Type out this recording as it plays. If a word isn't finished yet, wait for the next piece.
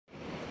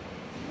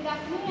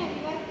afternoon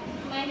everyone.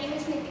 My name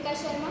is Nitika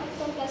Sharma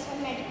from Plus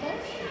One Medical.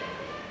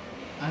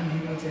 I am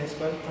Himal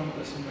Jaiswal from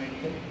Plus One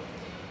Medical.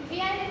 We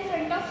are in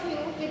front of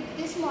you with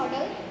this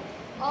model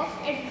of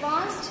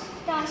advanced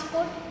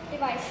transport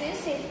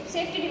devices,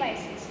 safety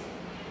devices.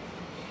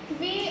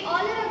 We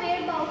all are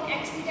aware about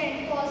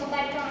accidents caused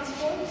by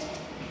transports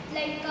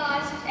like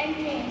cars and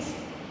trains,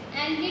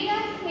 and we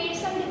have made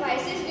some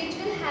devices which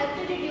will help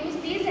to reduce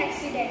these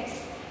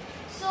accidents.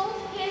 So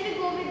here we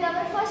go with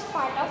our first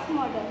part of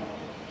model.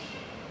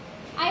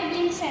 Eye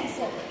blink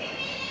sensor.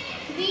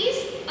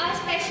 These are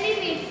specially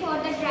made for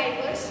the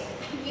drivers.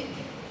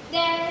 They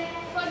are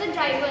for the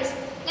drivers.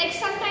 Like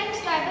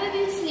sometimes driver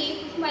will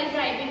sleep while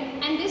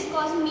driving, and this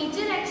causes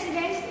major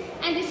accidents,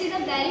 and this is a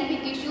very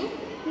big issue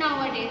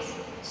nowadays.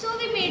 So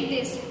we made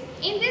this.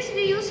 In this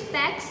we use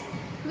specs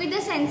with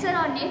a sensor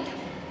on it,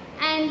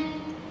 and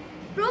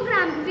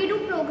we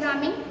do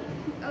programming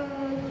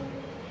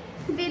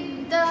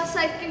with the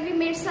circuit. We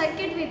made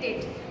circuit with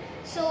it.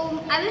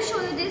 So I will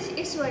show you this.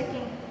 It's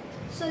working.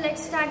 So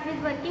let's start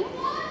with working.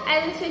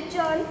 I will switch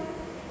on,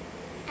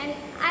 and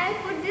I will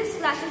put these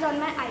glasses on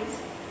my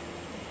eyes.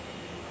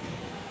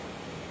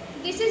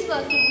 This is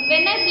working.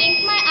 When I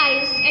blink my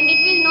eyes and it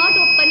will not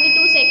open with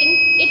 2 seconds,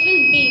 it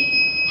will beep,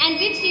 and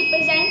which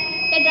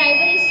represent the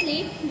driver is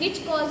asleep,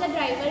 which cause the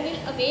driver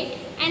will awake,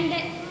 and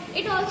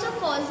it also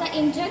cause the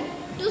engine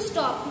to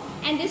stop,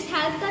 and this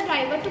helps the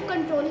driver to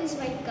control his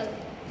vehicle.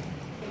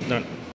 Done.